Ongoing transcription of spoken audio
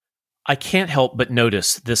I can't help but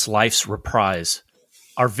notice this life's reprise.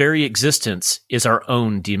 Our very existence is our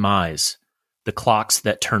own demise. The clocks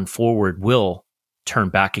that turn forward will turn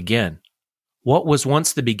back again. What was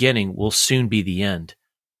once the beginning will soon be the end.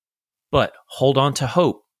 But hold on to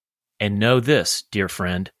hope and know this, dear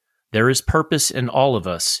friend, there is purpose in all of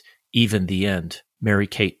us, even the end. Mary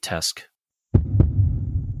Kate Tesk.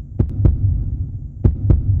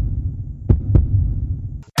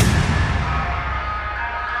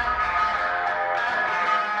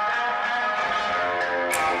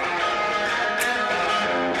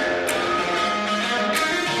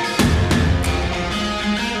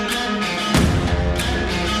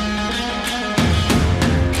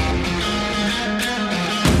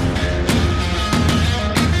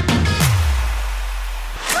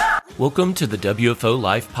 Welcome to the WFO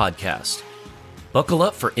Life Podcast. Buckle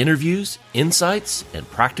up for interviews, insights, and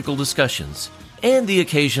practical discussions, and the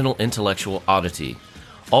occasional intellectual oddity,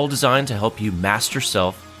 all designed to help you master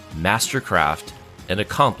self, master craft, and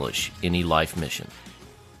accomplish any life mission.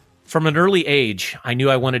 From an early age, I knew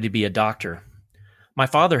I wanted to be a doctor. My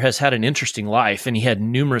father has had an interesting life, and he had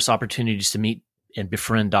numerous opportunities to meet and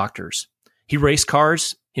befriend doctors. He raced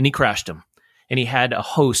cars, and he crashed them, and he had a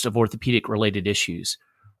host of orthopedic-related issues.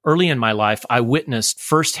 Early in my life, I witnessed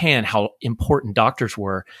firsthand how important doctors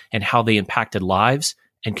were and how they impacted lives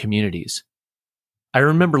and communities. I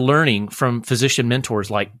remember learning from physician mentors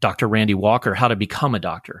like Dr. Randy Walker how to become a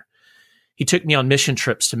doctor. He took me on mission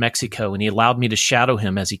trips to Mexico, and he allowed me to shadow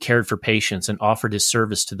him as he cared for patients and offered his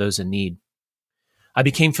service to those in need. I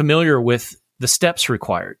became familiar with the steps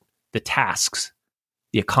required, the tasks,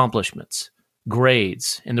 the accomplishments,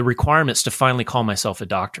 grades, and the requirements to finally call myself a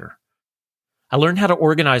doctor. I learned how to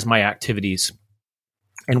organize my activities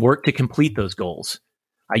and work to complete those goals.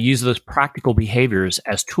 I use those practical behaviors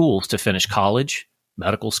as tools to finish college,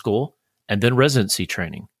 medical school, and then residency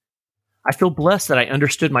training. I feel blessed that I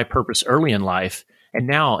understood my purpose early in life, and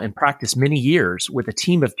now in practice many years with a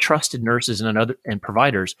team of trusted nurses and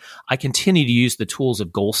providers, I continue to use the tools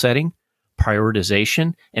of goal setting,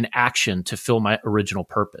 prioritization, and action to fill my original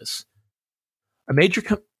purpose. A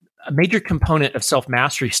major component of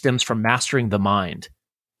self-mastery stems from mastering the mind.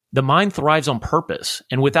 The mind thrives on purpose,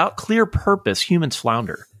 and without clear purpose, humans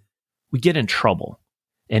flounder. We get in trouble,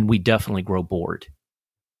 and we definitely grow bored.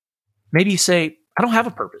 Maybe you say, I don't have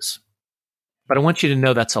a purpose, but I want you to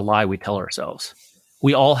know that's a lie we tell ourselves.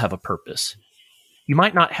 We all have a purpose. You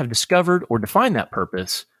might not have discovered or defined that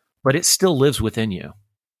purpose, but it still lives within you.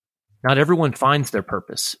 Not everyone finds their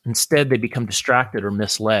purpose. Instead, they become distracted or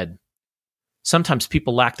misled. Sometimes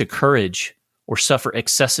people lack the courage or suffer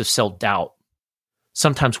excessive self-doubt.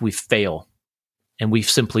 Sometimes we fail and we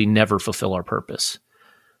simply never fulfill our purpose.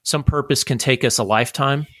 Some purpose can take us a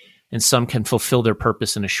lifetime, and some can fulfill their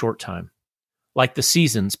purpose in a short time. Like the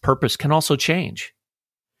seasons, purpose can also change.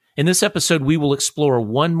 In this episode, we will explore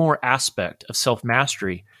one more aspect of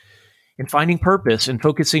self-mastery in finding purpose and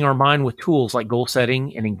focusing our mind with tools like goal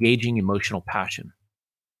setting and engaging emotional passion.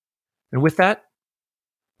 And with that,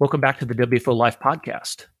 welcome back to the WFO Life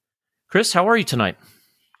Podcast. Chris, how are you tonight?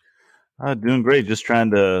 Doing great. Just trying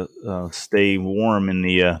to stay warm in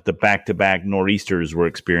the back-to-back nor'easters we're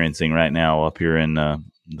experiencing right now up here in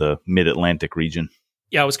the Mid-Atlantic region.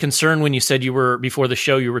 Yeah, I was concerned when you said before the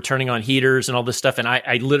show, you were turning on heaters and all this stuff, and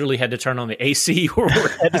I literally had to turn on the AC where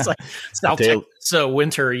we're at. It's like South Texas, so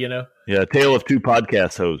winter, you know. Yeah, tale of two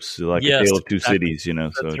podcast hosts, like yes, a tale of two exactly. cities, you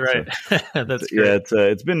know. That's so right. That's great. Yeah,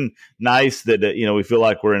 it's been nice that we feel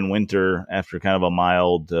like we're in winter after kind of a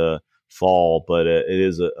mild fall, but it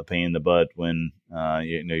is a pain in the butt when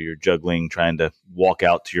you're juggling trying to walk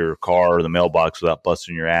out to your car or the mailbox without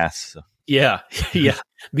busting your ass. So. Yeah.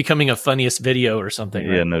 Becoming a funniest video or something.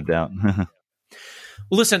 Yeah, right? No doubt.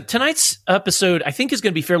 Well, listen, tonight's episode, I think, is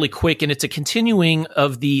going to be fairly quick, and it's a continuing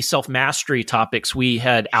of the self-mastery topics we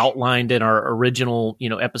had outlined in our original,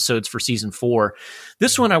 episodes for season 4.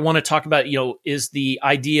 This one I want to talk about, is the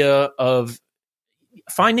idea of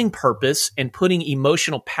finding purpose and putting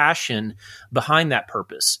emotional passion behind that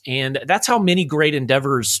purpose. And that's how many great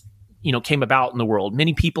endeavors came about in the world.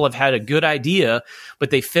 Many people have had a good idea, but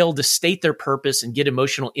they failed to state their purpose and get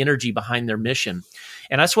emotional energy behind their mission.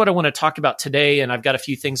 And that's what I want to talk about today. And I've got a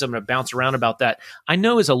few things I'm going to bounce around about that. I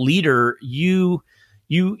know as a leader, you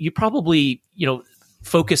probably,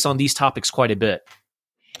 focus on these topics quite a bit.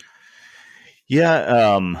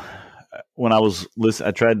 Yeah. When I was listening,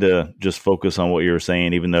 I tried to just focus on what you were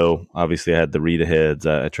saying, even though obviously I had the read aheads.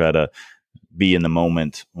 I try to be in the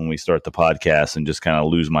moment when we start the podcast and just kind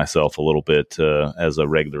of lose myself a little bit as a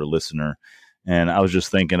regular listener. And I was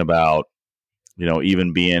just thinking about,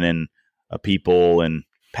 even being in people and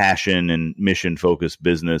passion and mission focused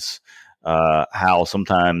business, how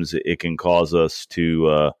sometimes it can cause us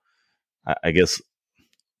to, I guess,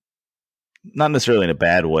 not necessarily in a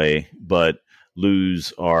bad way, but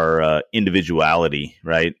lose our individuality,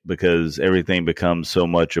 right? Because everything becomes so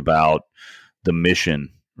much about the mission,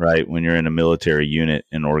 right? When you're in a military unit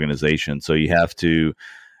and organization. So you have to,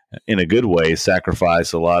 in a good way,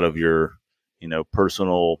 sacrifice a lot of your,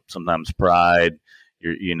 personal, sometimes pride,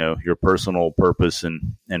 your personal purpose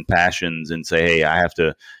and passions, and say, hey, I have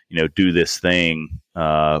to, do this thing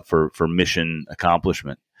for mission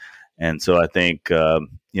accomplishment. And so I think,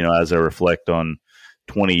 as I reflect on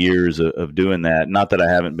 20 years of doing that, not that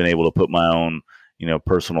I haven't been able to put my own,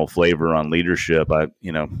 personal flavor on leadership, I,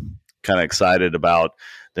 kind of excited about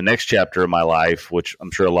the next chapter of my life, which I'm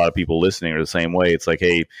sure a lot of people listening are the same way. It's like,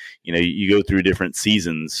 hey, you go through different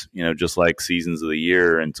seasons, just like seasons of the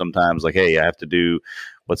year. And sometimes like, hey, I have to do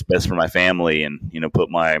what's best for my family and, put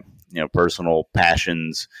my, personal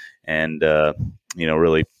passions and,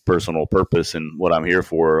 really personal purpose and what I'm here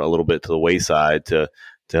for a little bit to the wayside to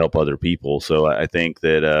help other people. So I think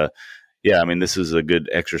that, this is a good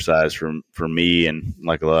exercise for me and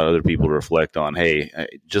like a lot of other people to reflect on, hey,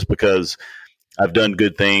 just because I've done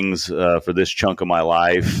good things for this chunk of my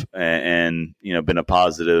life and been a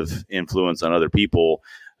positive influence on other people,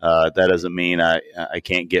 that doesn't mean I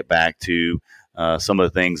can't get back to some of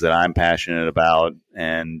the things that I'm passionate about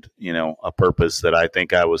and, a purpose that I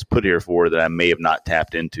think I was put here for that I may have not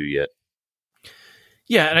tapped into yet.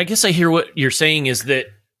 Yeah. And I guess I hear what you're saying is that,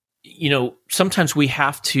 sometimes we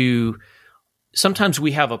have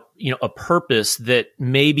a purpose that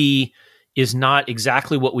maybe is not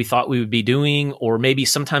exactly what we thought we would be doing, or maybe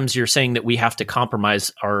sometimes you're saying that we have to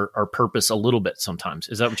compromise our purpose a little bit sometimes.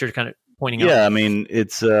 Is that what you're kind of pointing out? Yeah, I mean,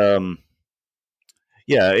 it's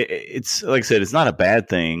it's like I said, it's not a bad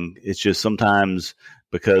thing. It's just sometimes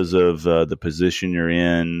because of the position you're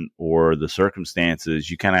in or the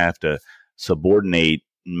circumstances, you kind of have to subordinate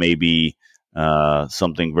maybe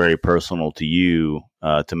something very personal to you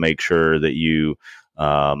to make sure that you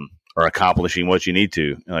are accomplishing what you need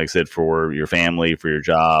to, like I said, for your family, for your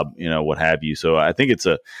job, what have you. So I think it's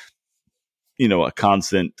a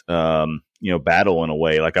constant, battle in a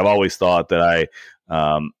way. Like I've always thought that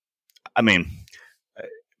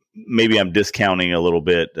maybe I'm discounting a little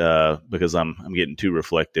bit because I'm getting too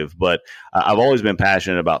reflective, but I've always been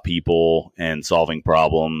passionate about people and solving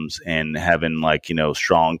problems and having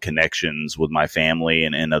strong connections with my family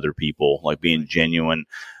and other people, like being genuine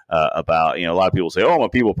about, a lot of people say, oh, I'm a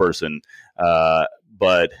people person.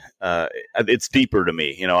 But it's deeper to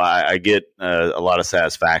me. I get a lot of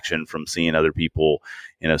satisfaction from seeing other people,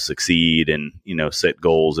 succeed and, set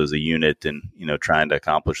goals as a unit and, trying to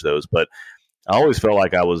accomplish those. But I always felt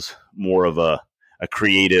like I was more of a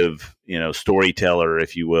creative, storyteller,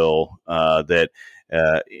 if you will, that,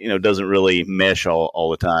 doesn't really mesh all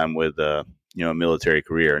the time with, a military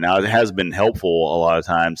career. Now, it has been helpful a lot of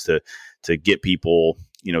times to get people,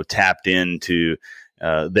 tapped into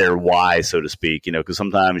their why, so to speak, because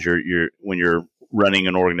sometimes when you're running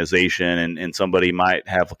an organization and somebody might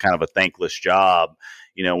have kind of a thankless job,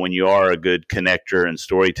 when you are a good connector and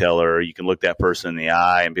storyteller, you can look that person in the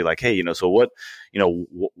eye and be like, hey, so what,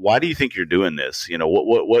 why do you think you're doing this?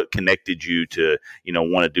 What connected you to,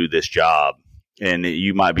 want to do this job? And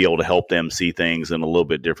you might be able to help them see things in a little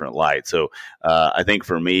bit different light. So I think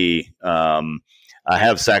for me, I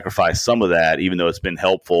have sacrificed some of that, even though it's been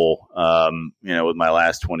helpful, with my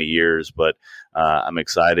last 20 years. But I'm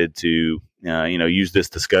excited to, use this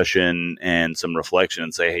discussion and some reflection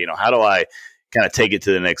and say, hey, how do I kind of take it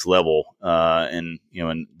to the next level in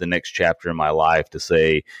the next chapter in my life to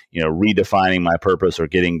say, redefining my purpose or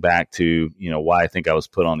getting back to, why I think I was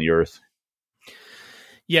put on the earth.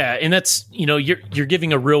 Yeah, and that's you're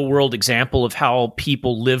giving a real world example of how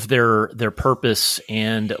people live their purpose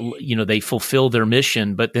and they fulfill their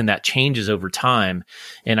mission, but then that changes over time.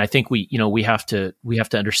 And I think we have to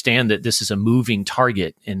understand that this is a moving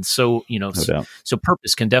target, and so so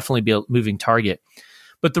purpose can definitely be a moving target.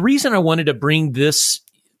 But the reason I wanted to bring this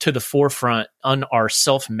to the forefront on our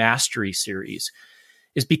self-mastery series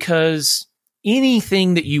is because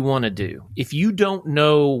anything that you want to do, if you don't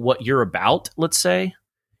know what you're about, let's say,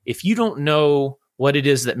 if you don't know what it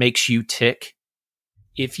is that makes you tick,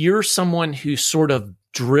 if you're someone who sort of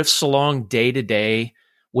drifts along day to day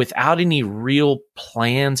without any real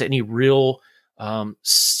plans, any real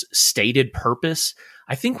stated purpose,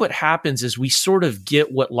 I think what happens is we sort of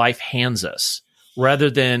get what life hands us rather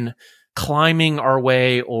than climbing our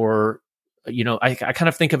way or I kind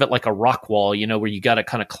of think of it like a rock wall, where you got to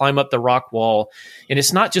kind of climb up the rock wall, and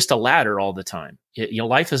it's not just a ladder all the time.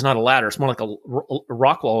 Life is not a ladder. It's more like a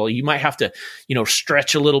rock wall. You might have to,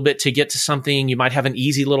 stretch a little bit to get to something. You might have an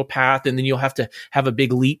easy little path, and then you'll have to have a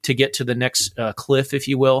big leap to get to the next cliff, if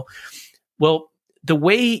you will. Well, the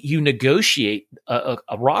way you negotiate a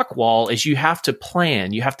rock wall is you have to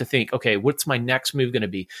plan. You have to think, okay, what's my next move going to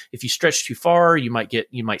be? If you stretch too far, you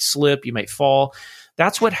might slip, you might fall.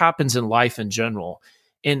 That's what happens in life in general.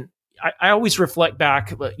 And I always reflect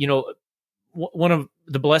back, one of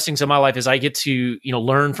the blessings of my life is I get to,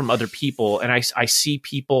 learn from other people. And I see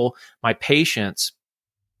people, my patients,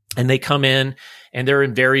 and they come in and they're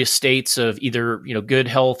in various states of either, good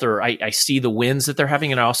health, or I see the wins that they're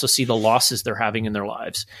having. And I also see the losses they're having in their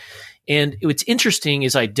lives. And what's interesting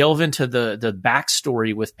is I delve into the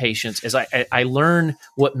backstory with patients as I learn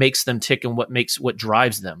what makes them tick and what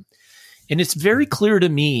drives them. And it's very clear to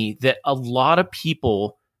me that a lot of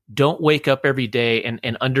people don't wake up every day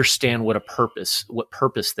and understand what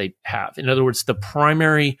purpose they have. In other words, the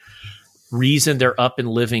primary reason they're up and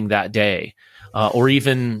living that day, or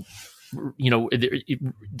even,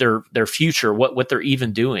 their future, what they're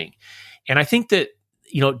even doing. And I think that,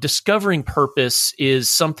 discovering purpose is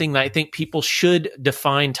something that I think people should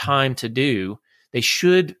define time to do. They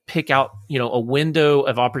should pick out, a window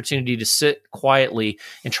of opportunity to sit quietly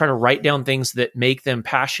and try to write down things that make them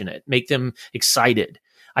passionate, make them excited.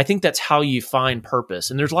 I think that's how you find purpose.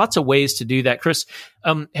 And there's lots of ways to do that. Chris,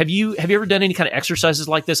 have you ever done any kind of exercises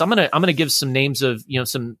like this? I'm gonna give some names of,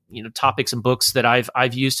 some, topics and books that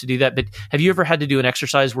I've used to do that. But have you ever had to do an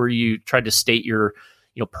exercise where you tried to state your,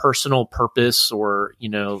 personal purpose or,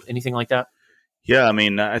 anything like that? Yeah, I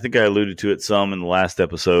mean, I think I alluded to it some in the last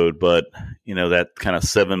episode, but that kind of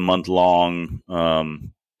 7-month long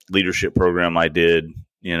leadership program I did,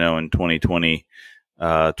 in 2020,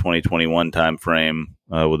 2021 timeframe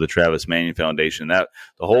with the Travis Manion Foundation. That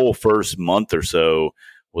the whole first month or so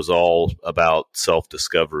was all about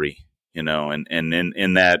self-discovery, and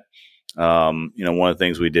in that, one of the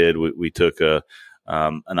things we did, we took an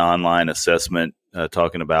online assessment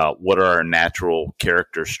talking about what are our natural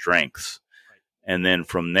character strengths. And then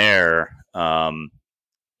from there,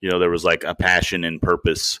 there was like a passion and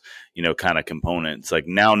purpose, kind of component. It's like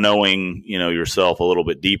now knowing, yourself a little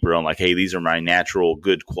bit deeper on like, hey, these are my natural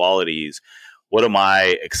good qualities. What am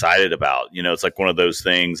I excited about? It's like one of those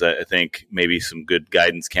things. I think maybe some good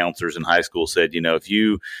guidance counselors in high school said, if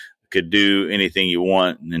you could do anything you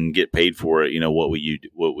want and get paid for it, what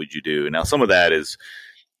would you do? Now, some of that is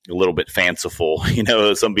a little bit fanciful.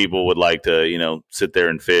 Some people would like to, sit there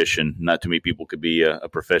and fish, and not too many people could be a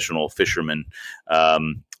professional fisherman.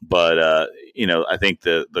 But I think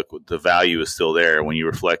the value is still there when you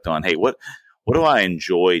reflect on, hey, what do I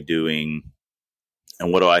enjoy doing?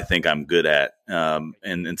 And what do I think I'm good at?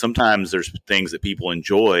 And sometimes there's things that people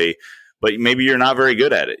enjoy, but maybe you're not very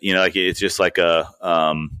good at it. Like it's just like a,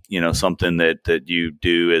 something that you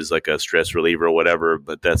do as like a stress reliever or whatever,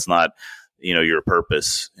 but that's not, your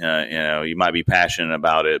purpose. You might be passionate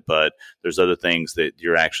about it, but there's other things that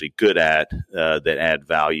you're actually good at that add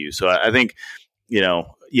value. So I think,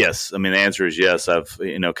 yes. I mean, the answer is yes. I've,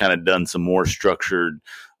 kind of done some more structured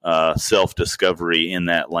self-discovery in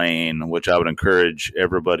that lane, which I would encourage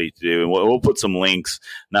everybody to do. And we'll put some links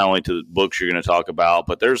not only to the books you're going to talk about,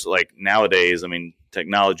 but there's like nowadays, I mean,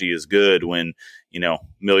 technology is good when,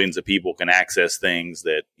 millions of people can access things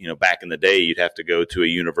that, back in the day, you'd have to go to a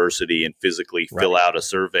university and physically fill out a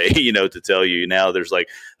survey, to tell you. Now there's like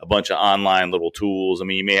a bunch of online little tools. I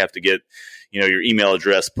mean, you may have to get, your email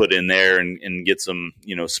address put in there and get some,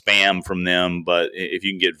 spam from them. But if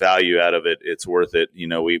you can get value out of it, it's worth it.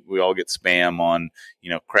 We all get spam on,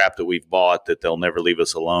 crap that we've bought that they'll never leave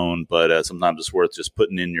us alone. But sometimes it's worth just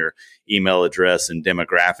putting in your email address and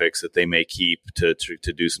demographics that they may keep to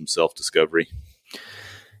do some self-discovery.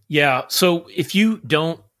 Yeah. So if you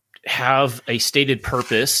don't have a stated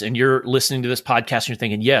purpose and you're listening to this podcast and you're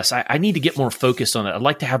thinking, yes, I need to get more focused on it. I'd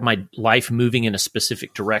like to have my life moving in a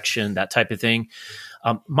specific direction, that type of thing.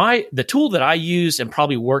 The tool that I use and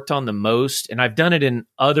probably worked on the most, and I've done it in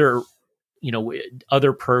other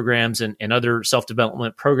programs and other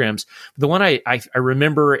self-development programs. The one I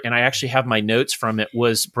remember, and I actually have my notes from it,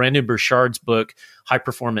 was Brendon Burchard's book, High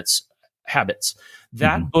Performance Habits.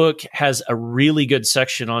 That book has a really good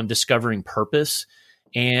section on discovering purpose.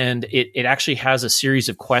 And it actually has a series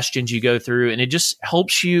of questions you go through, and it just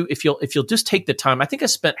helps you if you'll just take the time. I think I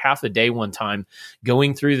spent half a day one time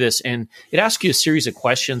going through this, and it asks you a series of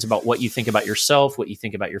questions about what you think about yourself, what you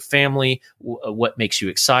think about your family, what makes you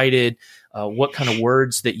excited, what kind of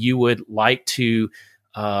words that you would like to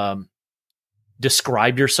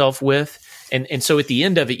describe yourself with. And so at the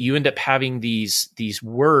end of it, you end up having these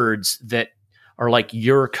words that are like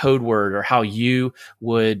your code word, or how you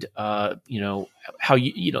would, how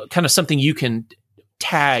you kind of something you can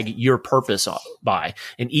tag your purpose by.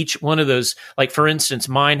 And each one of those, like for instance,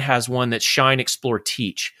 mine has one that's shine, explore,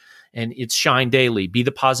 teach. And it's shine daily, be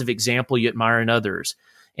the positive example you admire in others.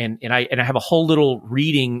 And I have a whole little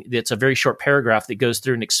reading that's a very short paragraph that goes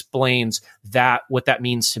through and explains what that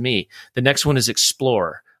means to me. The next one is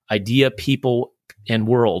explore, idea, people, and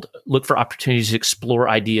world. Look for opportunities to explore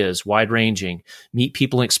ideas, wide ranging, meet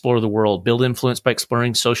people and explore the world, build influence by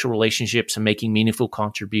exploring social relationships and making meaningful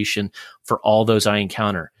contribution for all those I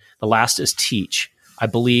encounter. The last is teach. I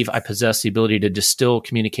believe I possess the ability to distill,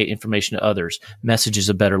 communicate information to others. Messages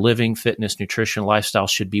of better living, fitness, nutrition, lifestyle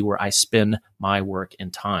should be where I spend my work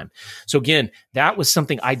and time. So again, that was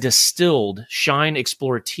something I distilled, shine,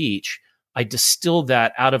 explore, teach. I distilled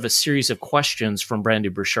that out of a series of questions from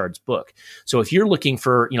Brandon Burchard's book. So if you're looking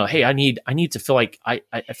for, hey, I need to feel like I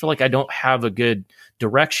feel like I don't have a good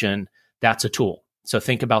direction, that's a tool. So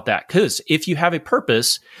think about that, because if you have a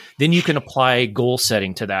purpose, then you can apply goal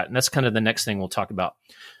setting to that. And that's kind of the next thing we'll talk about.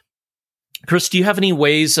 Chris, do you have any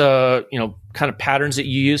ways, kind of patterns that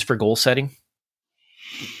you use for goal setting?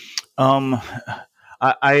 I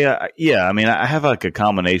have like a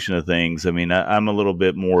combination of things. I mean, I'm a little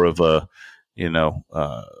bit more of a,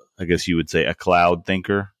 I guess you would say a cloud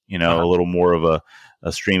thinker, a little more of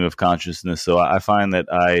a stream of consciousness. So I find that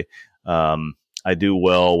I do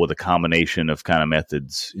well with a combination of kind of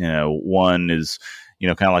methods. One is,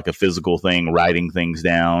 kind of like a physical thing, writing things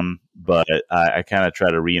down, but I kind of try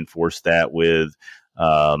to reinforce that with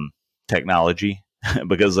technology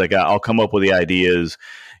because like I'll come up with the ideas,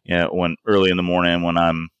 when early in the morning when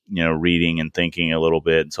I'm, reading and thinking a little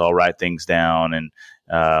bit. So I'll write things down, and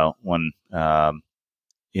when I'm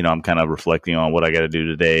kind of reflecting on what I got to do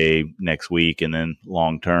today, next week, and then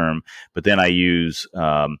long term. But then I use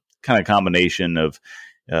kind of combination of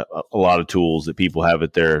a lot of tools that people have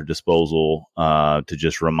at their disposal to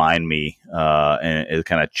just remind me and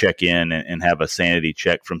kind of check in and have a sanity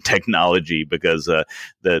check from technology, because the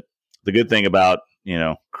good thing about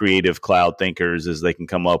creative cloud thinkers is they can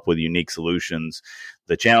come up with unique solutions.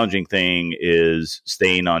 The challenging thing is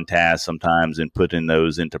staying on task sometimes and putting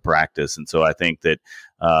those into practice. And so I think that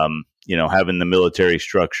having the military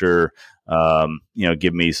structure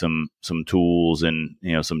give me some tools and,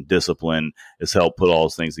 some discipline has helped put all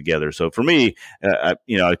those things together. So for me, I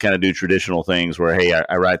kind of do traditional things where, hey,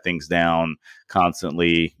 I write things down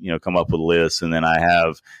constantly, come up with lists. And then I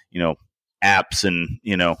have, apps and,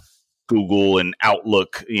 Google and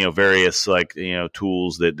Outlook, various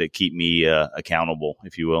tools that keep me accountable,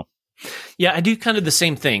 if you will. Yeah, I do kind of the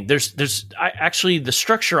same thing. The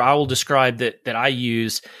structure I will describe that I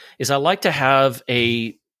use is I like to have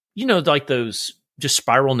a, like those just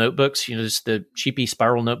spiral notebooks, just the cheapy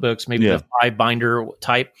spiral notebooks, maybe the 5-binder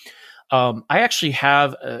type. I actually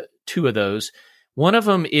have 2 of those. One of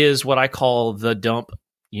them is what I call the dump,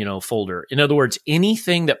 folder. In other words,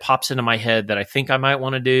 anything that pops into my head that I think I might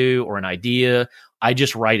want to do, or an idea, I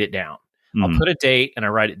just write it down. Mm-hmm. I'll put a date and I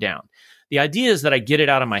write it down. The idea is that I get it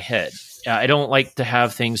out of my head. I don't like to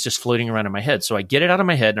have things just floating around in my head. So I get it out of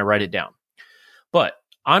my head and I write it down. But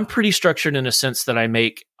I'm pretty structured in a sense that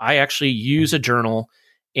I actually use a journal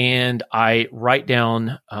and I write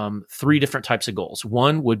down 3 different types of goals.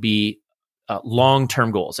 One would be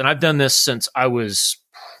long-term goals. And I've done this since I was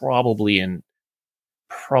probably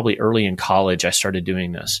early in college. I started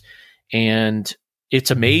doing this. And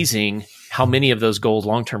it's amazing how many of those goals,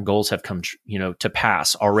 long-term goals, have come, to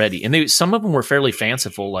pass already. And some of them were fairly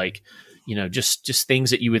fanciful, like, just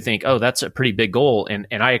things that you would think, oh, that's a pretty big goal. And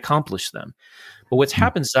I accomplished them. But what's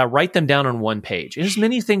happened is I write them down on one page. And as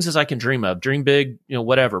many things as I can dream of, dream big,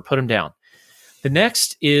 whatever, put them down. The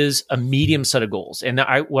next is a medium set of goals. And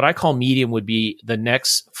what I call medium would be the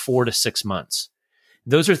next 4 to 6 months.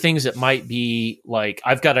 Those are things that might be like,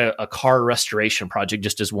 I've got a car restoration project,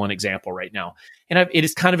 just as one example right now. And it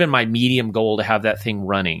is kind of in my medium goal to have that thing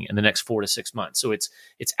running in the next 4 to 6 months. So it's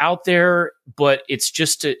out there, but it's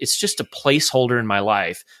just a placeholder in my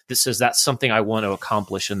life that says that's something I want to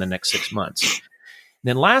accomplish in the next 6 months.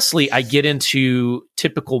 Then lastly, I get into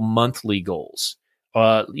typical monthly goals.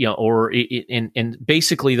 And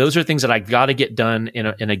basically those are things that I got to get done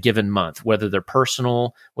in a given month, whether they're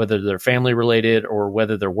personal, whether they're family related, or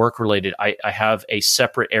whether they're work related. I have a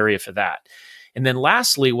separate area for that. And then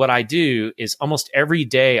lastly, what I do is almost every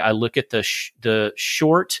day I look at the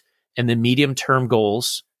short and the medium term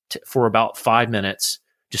goals for about 5 minutes,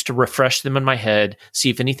 just to refresh them in my head, see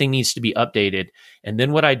if anything needs to be updated. And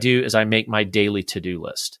then what I do is I make my daily to-do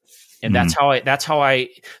list. And that's how I,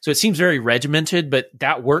 so it seems very regimented, but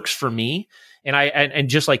that works for me. And and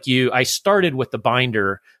just like you, I started with the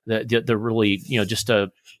binder, the really, just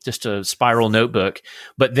a spiral notebook,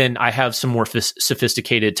 but then I have some more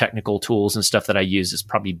sophisticated technical tools and stuff that I use is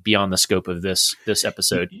probably beyond the scope of this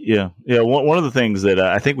episode. Yeah. One of the things that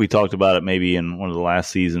I think we talked about it maybe in one of the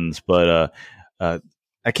last seasons, but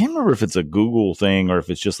I can't remember if it's a Google thing or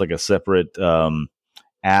if it's just like a separate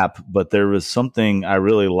app, but there was something I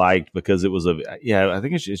really liked because it was I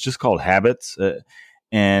think it's just called Habits,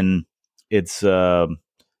 and it's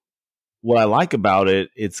what I like about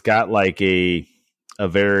it. It's got like a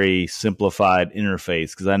very simplified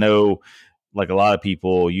interface, because I know like a lot of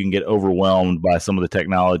people, you can get overwhelmed by some of the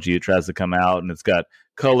technology that tries to come out, and it's got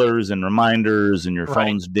colors and reminders and your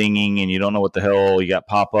phone's dinging and you don't know what the hell, you got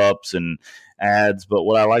pop-ups and ads. But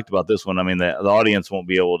what I liked about this one, I mean, the audience won't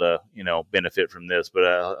be able to, benefit from this, but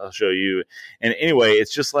I'll show you. And anyway,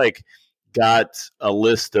 it's just like got a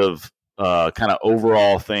list of kind of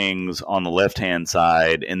overall things on the left-hand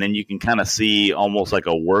side, and then you can kind of see almost like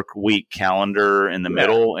a work week calendar in the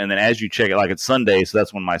middle. And then as you check it, like it's Sunday, so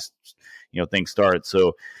that's when my thing starts.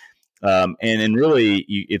 So and really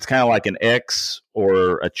it's kind of like an X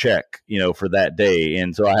or a check, for that day.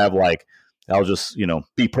 And so I have like, I'll just,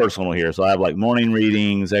 be personal here. So I have like morning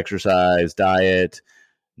readings, exercise, diet,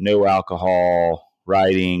 no alcohol,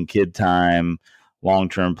 writing, kid time,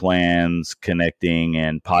 long-term plans, connecting,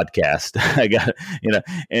 and podcast. I got,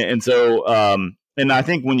 and so, and I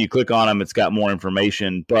think when you click on them, it's got more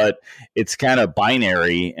information, but it's kind of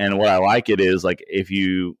binary. And what I like it is like, if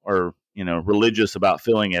you are, religious about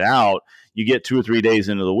filling it out, you get 2 or 3 days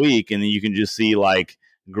into the week, and then you can just see like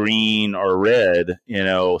green or red,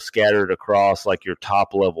 scattered across like your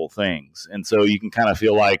top level things. And so you can kind of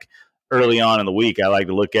feel like early on in the week, I like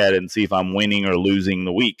to look at it and see if I'm winning or losing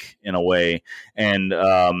the week in a way. And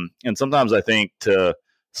sometimes I think to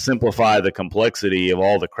simplify the complexity of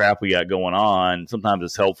all the crap we got going on, sometimes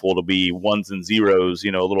it's helpful to be ones and zeros,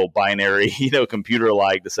 a little binary, computer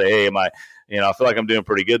like, to say, hey, I feel like I'm doing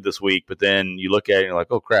pretty good this week. But then you look at it and you're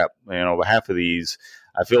like, oh crap, half of these,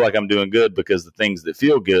 I feel like I'm doing good because the things that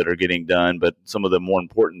feel good are getting done, but some of the more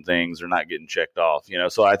important things are not getting checked off.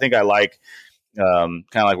 So I think I like, kind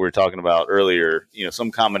of like we were talking about earlier,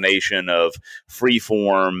 some combination of free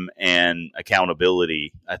form and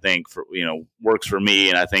accountability, I think works for me.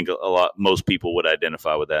 And I think most people would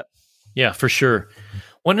identify with that. Yeah, for sure.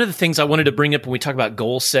 One of the things I wanted to bring up when we talk about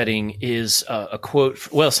goal setting is a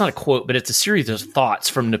quote. Well, it's not a quote, but it's a series of thoughts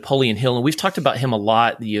from Napoleon Hill. And we've talked about him a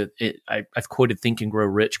lot. I've quoted Think and Grow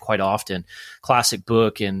Rich quite often, classic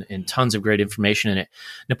book and tons of great information in it.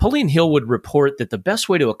 Napoleon Hill would report that the best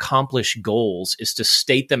way to accomplish goals is to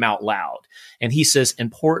state them out loud. And he says,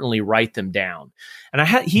 importantly, write them down. And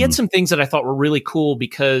he had some things that I thought were really cool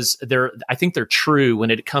because I think they're true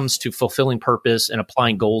when it comes to fulfilling purpose and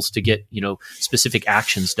applying goals to get, specific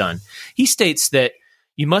actions done. He states that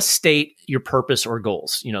you must state your purpose or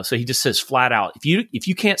goals, so he just says flat out, if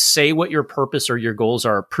you can't say what your purpose or your goals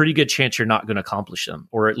are, a pretty good chance you're not going to accomplish them,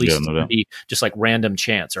 or at least it's going to be just like random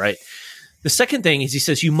chance, right? The second thing is he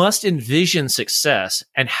says you must envision success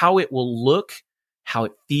and how it will look, how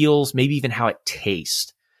it feels, maybe even how it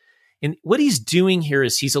tastes. And what he's doing here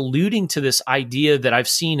is he's alluding to this idea that I've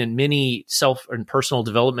seen in many self and personal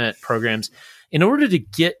development programs. In order to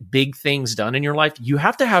get big things done in your life, you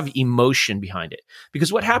have to have emotion behind it.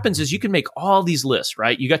 Because what happens is you can make all these lists,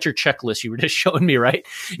 right? You got your checklist you were just showing me, right?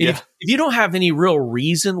 And if you don't have any real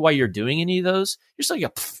reason why you're doing any of those, you're just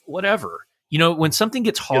like, whatever. When something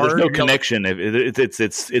gets hard, there's no connection.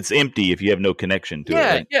 It's empty if you have no connection to it.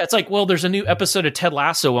 Right? Yeah. It's like, well, there's a new episode of Ted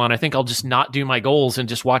Lasso on. I think I'll just not do my goals and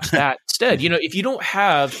just watch that instead. If you don't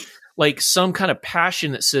have like some kind of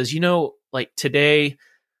passion that says, like today,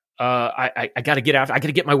 I got to get after. I got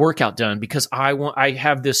to get my workout done because I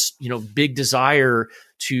have this big desire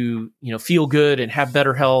to feel good and have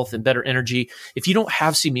better health and better energy. If you don't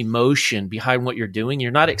have some emotion behind what you're doing,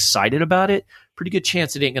 you're not excited about it. Pretty good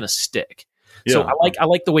chance it ain't going to stick. Yeah. So I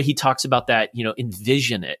like the way he talks about that.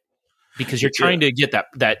 Envision it because you're trying to get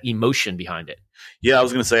that emotion behind it. Yeah, I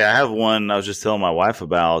was going to say I have one. I was just telling my wife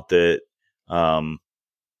about that.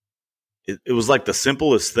 It was like the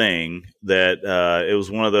simplest thing that it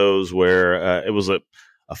was one of those where it was a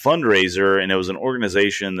fundraiser, and it was an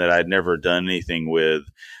organization that I'd never done anything with,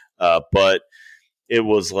 but it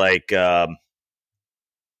was like run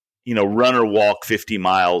or walk 50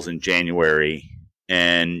 miles in January.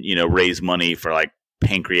 And, raise money for like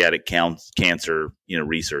pancreatic cancer,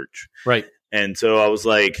 research. Right. And so I was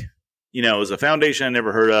like, it was a foundation I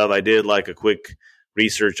never heard of. I did like a quick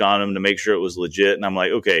research on them to make sure it was legit. And I'm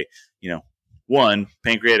like, okay, one,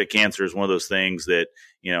 pancreatic cancer is one of those things that,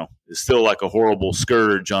 is still like a horrible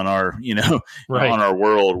scourge on our, Right. on our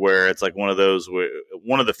world, where it's like one of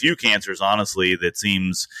the few cancers, honestly, that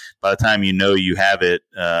seems by the time you have it,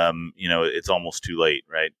 it's almost too late.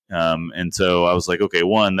 Right. And so I was like, okay,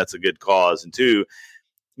 one, that's a good cause. And two,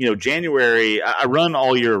 January, I run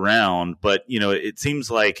all year round, but, it seems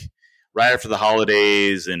like right after the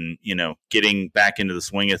holidays and, getting back into the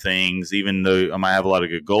swing of things, even though I might have a lot of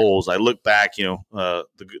good goals, I look back, the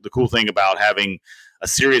cool thing about having a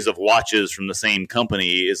series of watches from the same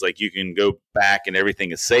company is like you can go back and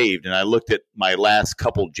everything is saved. And I looked at my last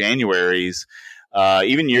couple Januaries,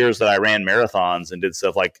 even years that I ran marathons and did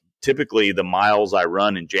stuff, like typically the miles I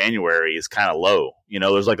run in January is kind of low.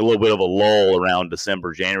 There's like a little bit of a lull around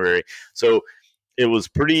December, January. So it was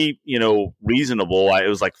pretty, reasonable. It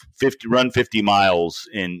was like 50 miles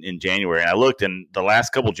in January. And I looked, and the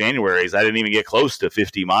last couple Januaries, I didn't even get close to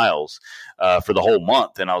 50 miles for the whole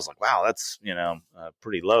month. And I was like, wow, that's,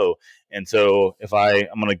 pretty low. And so if I'm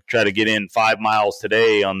going to try to get in 5 miles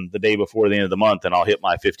today on the day before the end of the month, and I'll hit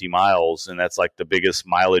my 50 miles. And that's like the biggest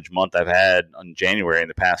mileage month I've had on January in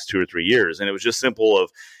the past 2 or 3 years. And it was just simple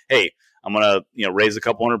of, hey, I'm going to, raise a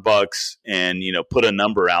couple $100 and, put a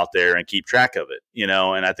number out there and keep track of it,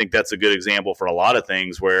 and I think that's a good example for a lot of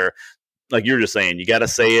things where, like you're just saying, you got to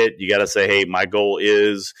say it, you got to say, hey, my goal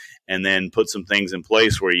is, and then put some things in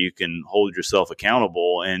place where you can hold yourself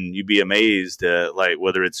accountable, and you'd be amazed, like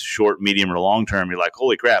whether it's short, medium, or long term, you're like,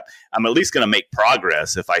 holy crap, I'm at least going to make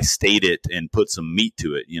progress if I state it and put some meat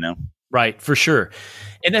to it, Right, for sure.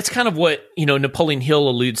 And that's kind of what, Napoleon Hill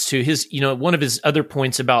alludes to. His, one of his other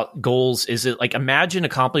points about goals is that, like, imagine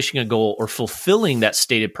accomplishing a goal or fulfilling that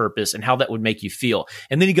stated purpose and how that would make you feel.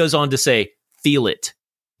 And then he goes on to say, feel it.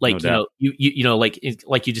 Like, No doubt.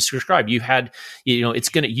 like you just described, you had,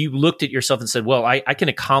 you looked at yourself and said, well, I can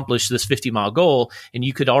accomplish this 50-mile goal. And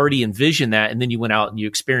you could already envision that. And then you went out and you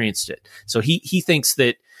experienced it. So he thinks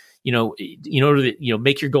that, in order to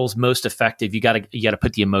make your goals most effective, you got to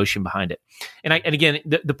put the emotion behind it. And again,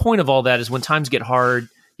 the point of all that is when times get hard,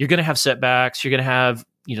 you're going to have setbacks. You're going to have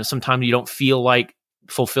sometimes you don't feel like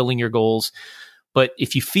fulfilling your goals, but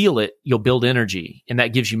if you feel it, you'll build energy, and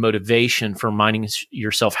that gives you motivation for reminding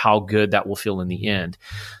yourself how good that will feel in the end.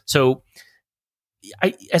 So,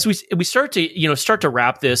 as we start to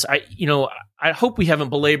wrap this, I hope we haven't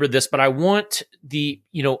belabored this, but I want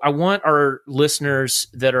our listeners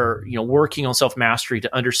that are, working on self-mastery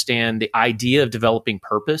to understand the idea of developing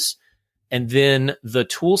purpose and then the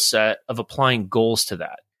tool set of applying goals to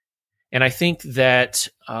that. And I think that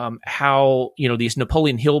how, these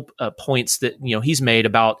Napoleon Hill points that, he's made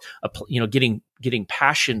about, getting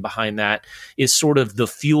passion behind that is sort of the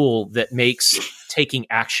fuel that makes taking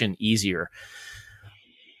action easier.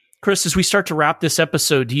 Chris, as we start to wrap this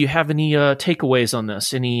episode, do you have any takeaways on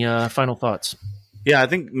this? Any final thoughts? Yeah, I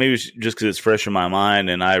think maybe just because it's fresh in my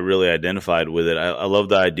mind and I really identified with it. I love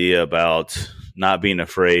the idea about not being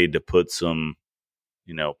afraid to put some,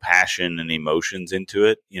 passion and emotions into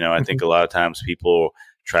it. I think a lot of times people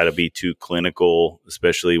try to be too clinical,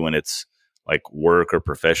 especially when it's like work or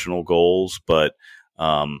professional goals. But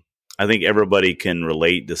I think everybody can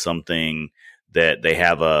relate to something that they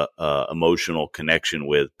have a emotional connection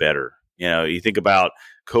with better. You think about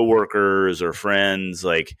coworkers or friends,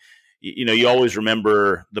 like, you always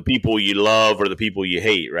remember the people you love or the people you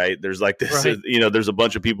hate, right? There's like this, right. There's a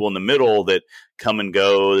bunch of people in the middle that come and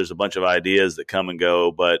go. There's a bunch of ideas that come and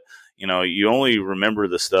go, but, you only remember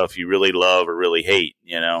the stuff you really love or really hate,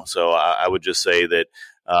 So I would just say that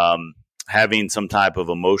having some type of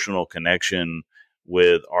emotional connection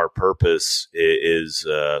with our purpose is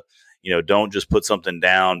don't just put something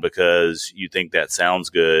down because you think that sounds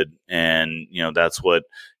good. And, that's what,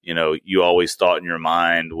 you always thought in your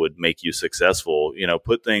mind would make you successful.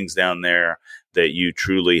 Put things down there that you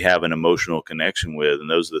truly have an emotional connection with. And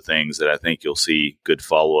those are the things that I think you'll see good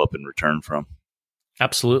follow-up in return from.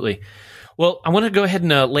 Absolutely. Well, I want to go ahead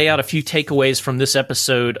and lay out a few takeaways from this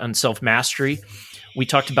episode on self-mastery. We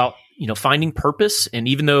talked about finding purpose. And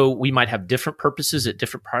even though we might have different purposes at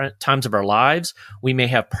different times of our lives, we may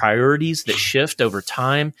have priorities that shift over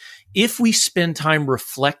time. If we spend time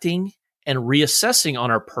reflecting and reassessing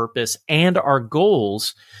on our purpose and our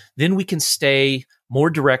goals, then we can stay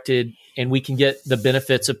more directed and we can get the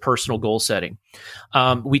benefits of personal goal setting.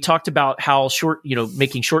 We talked about how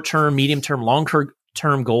making short-term, medium-term,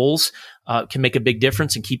 long-term goals can make a big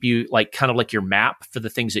difference and keep you like your map for the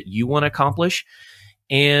things that you want to accomplish.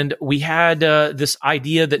 And we had this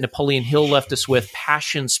idea that Napoleon Hill left us with: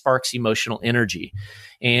 passion sparks emotional energy,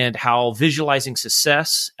 and how visualizing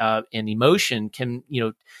success and emotion can,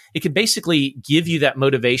 it can basically give you that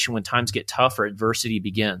motivation when times get tough or adversity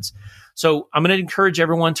begins. So I'm going to encourage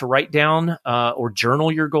everyone to write down or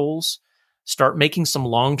journal your goals, start making some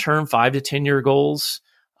long-term 5 to 10 year goals,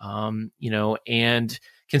 and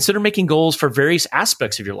consider making goals for various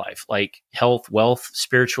aspects of your life, like health, wealth,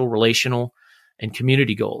 spiritual, relational, and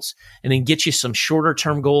community goals. And then get you some shorter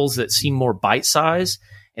term goals that seem more bite-sized,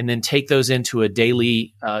 and then take those into a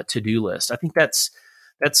daily to-do list. I think that's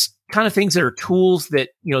kind of things that are tools that,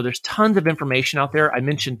 there's tons of information out there. I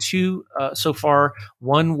mentioned 2 so far.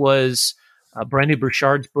 One was Brendon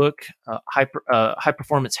Burchard's book, High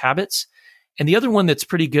Performance Habits. And the other one that's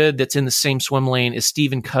pretty good, that's in the same swim lane, is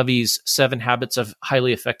Stephen Covey's 7 Habits of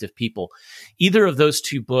Highly Effective People. Either of those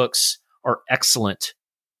 2 books are excellent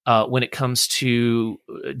when it comes to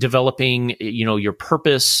developing, your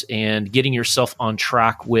purpose and getting yourself on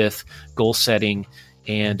track with goal setting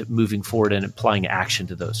and moving forward and applying action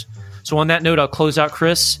to those. So on that note, I'll close out,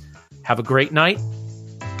 Chris. Have a great night.